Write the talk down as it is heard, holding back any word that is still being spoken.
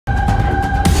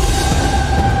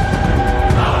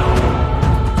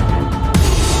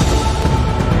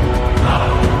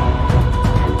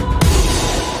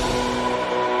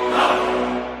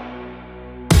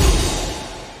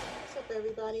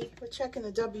checking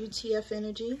the WTF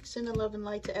energy. Sending love and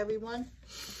light to everyone.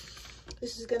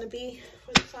 This is going to be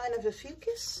for the sign of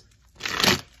Ophiuchus.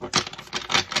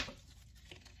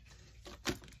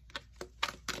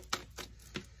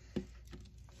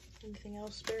 Anything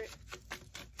else, Spirit?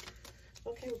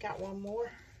 Okay, we got one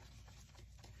more.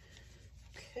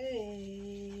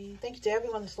 Okay. Thank you to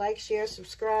everyone that's liked, shared,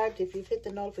 subscribed. If you've hit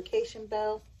the notification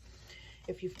bell.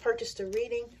 If you've purchased a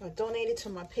reading or donated to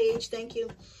my page, thank you.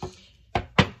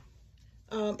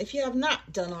 If you have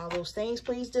not done all those things,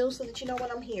 please do so that you know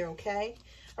when I'm here, okay?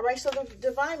 All right, so the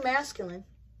Divine Masculine,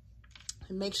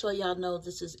 and make sure y'all know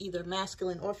this is either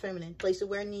masculine or feminine, place it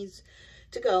where it needs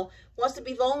to go, wants to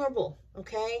be vulnerable,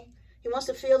 okay? He wants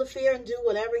to feel the fear and do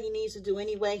whatever he needs to do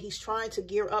anyway. He's trying to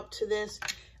gear up to this,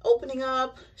 opening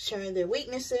up, sharing their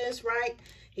weaknesses, right?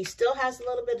 He still has a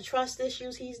little bit of trust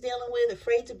issues he's dealing with,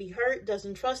 afraid to be hurt,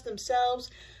 doesn't trust themselves,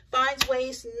 finds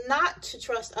ways not to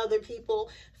trust other people,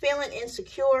 feeling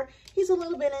insecure. He's a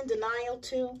little bit in denial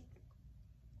too,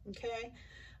 okay?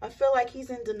 I feel like he's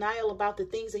in denial about the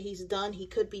things that he's done. He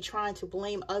could be trying to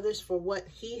blame others for what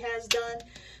he has done.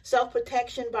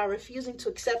 Self-protection by refusing to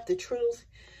accept the truth.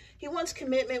 He wants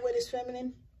commitment with his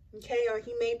feminine, okay? Or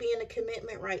he may be in a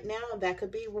commitment right now. That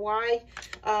could be why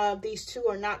these two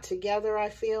are not together, I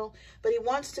feel. But he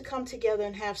wants to come together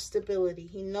and have stability.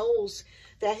 He knows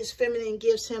that his feminine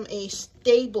gives him a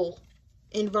stable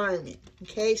environment,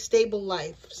 okay? Stable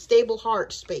life, stable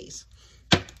heart space.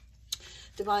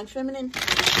 Divine Feminine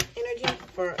energy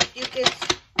for Ophiuchus.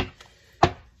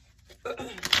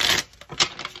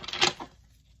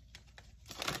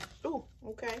 Oh,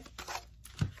 okay.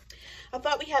 I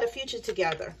thought we had a future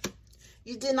together.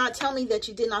 You did not tell me that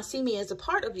you did not see me as a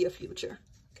part of your future.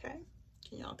 Okay?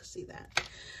 Y'all can see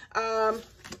that.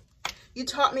 You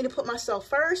taught me to put myself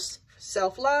first,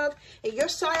 self-love, and your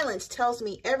silence tells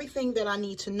me everything that I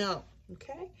need to know.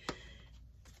 Okay?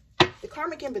 The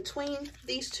karmic in between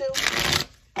these two,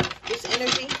 this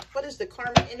energy, what is the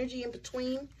karmic energy in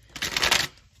between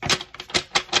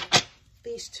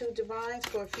these two divines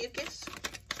for Ophiuchus?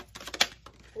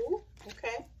 Ooh,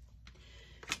 okay.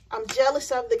 I'm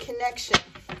jealous of the connection,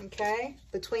 okay,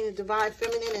 between the Divine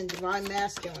Feminine and Divine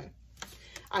Masculine.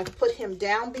 I've put him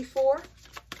down before.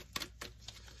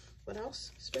 What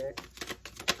else, Spirit?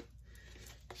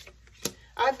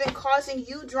 I've been causing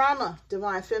you drama,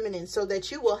 Divine Feminine, so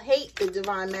that you will hate the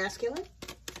Divine Masculine.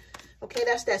 Okay,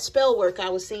 that's that spell work I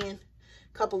was seeing a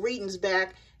couple readings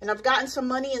back. And I've gotten some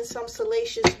money in some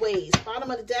salacious ways.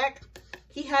 Bottom of the deck,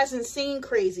 he hasn't seen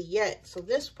crazy yet. So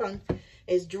this one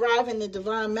is driving the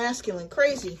Divine Masculine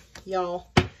crazy, y'all.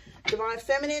 Divine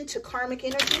Feminine to karmic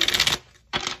energy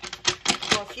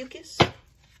for Ophiuchus.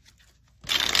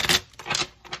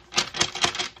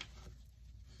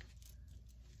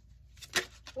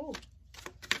 Ooh.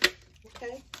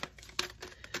 Okay.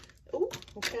 Ooh.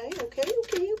 Okay. Okay.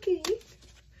 Okay. Okay.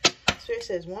 Spirit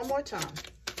says one more time.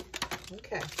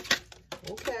 Okay.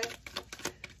 Okay.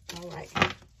 All right.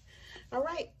 All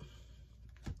right.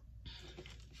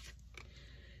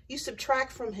 You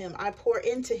subtract from him. I pour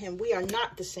into him. We are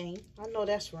not the same. I know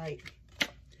that's right.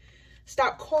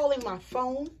 Stop calling my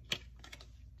phone.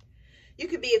 You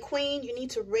could be a queen. You need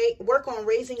to work on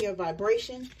raising your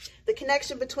vibration. The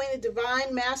connection between the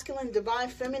Divine Masculine and Divine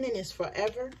Feminine is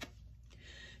forever.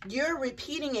 You're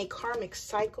repeating a karmic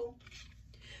cycle.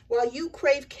 While you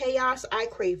crave chaos, I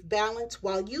crave balance.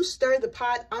 While you stir the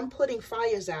pot, I'm putting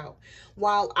fires out.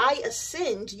 While I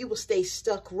ascend, you will stay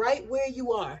stuck right where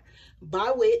you are.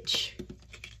 By which,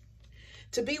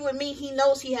 to be with me, he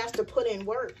knows he has to put in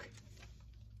work.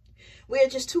 We are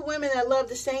just two women that love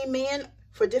the same man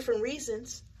for different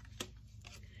reasons.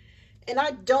 And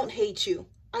I don't hate you.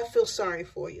 I feel sorry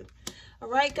for you. All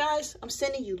right, guys, I'm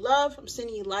sending you love. I'm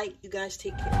sending you light. You guys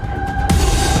take care.